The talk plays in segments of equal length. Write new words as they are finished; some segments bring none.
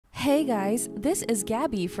Hey guys, this is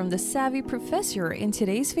Gabby from The Savvy Professor. In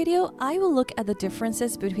today's video, I will look at the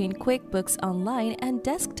differences between QuickBooks Online and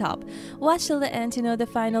Desktop. Watch till the end to know the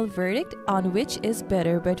final verdict on which is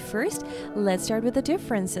better. But first, let's start with the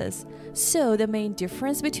differences. So, the main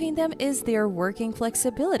difference between them is their working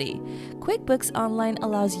flexibility. QuickBooks Online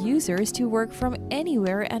allows users to work from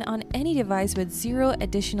anywhere and on any device with zero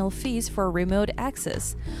additional fees for remote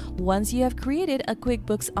access. Once you have created a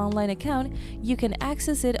QuickBooks Online account, you can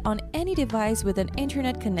access it on any device with an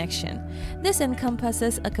internet connection. This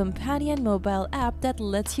encompasses a companion mobile app that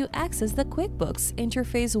lets you access the QuickBooks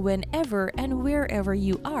interface whenever and wherever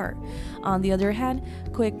you are. On the other hand,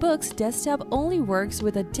 QuickBooks Desktop only works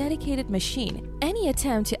with a dedicated machine. Any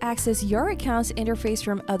attempt to access your account's interface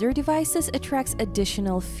from other devices attracts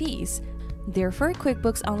additional fees. Therefore,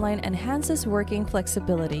 QuickBooks Online enhances working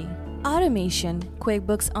flexibility. Automation.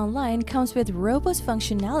 QuickBooks Online comes with robust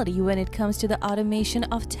functionality when it comes to the automation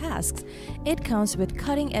of tasks. It comes with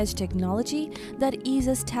cutting-edge technology that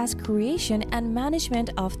eases task creation and management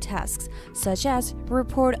of tasks, such as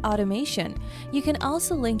report automation. You can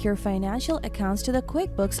also link your financial accounts to the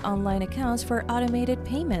QuickBooks Online accounts for automated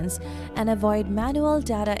payments and avoid manual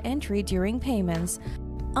data entry during payments.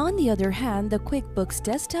 On the other hand, the QuickBooks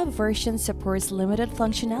Desktop version supports limited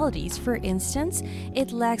functionalities. For instance,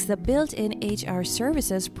 it lacks the built-in HR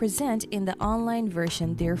services present in the online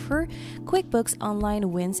version. Therefore, QuickBooks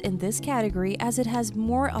Online wins in this category as it has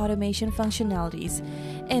more automation functionalities.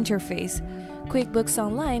 Interface. QuickBooks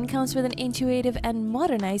Online comes with an intuitive and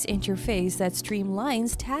modernized interface that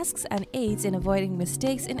streamlines tasks and aids in avoiding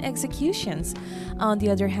mistakes in executions. On the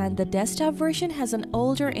other hand, the desktop version has an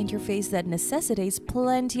older interface that necessitates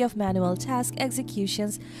plenty of manual task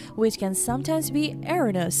executions, which can sometimes be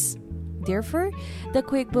erroneous. Therefore, the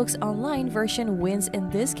QuickBooks Online version wins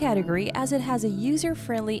in this category as it has a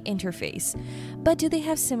user-friendly interface. But do they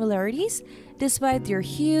have similarities? Despite their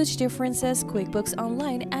huge differences, QuickBooks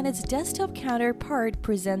Online and its desktop counterpart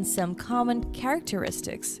present some common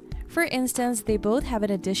characteristics. For instance, they both have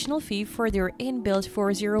an additional fee for their inbuilt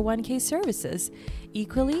 401k services.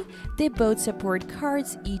 Equally, they both support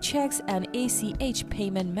cards, e-checks, and ACH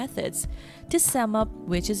payment methods. To sum up,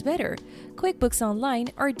 which is better, QuickBooks Online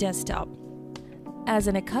or Desktop? As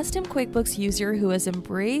an accustomed QuickBooks user who has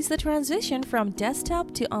embraced the transition from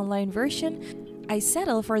desktop to online version, I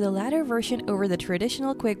settle for the latter version over the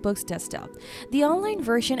traditional QuickBooks Desktop. The online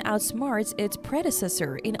version outsmarts its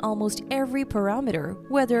predecessor in almost every parameter,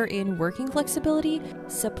 whether in working flexibility,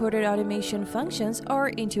 supported automation functions, or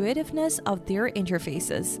intuitiveness of their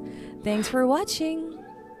interfaces. Thanks for watching!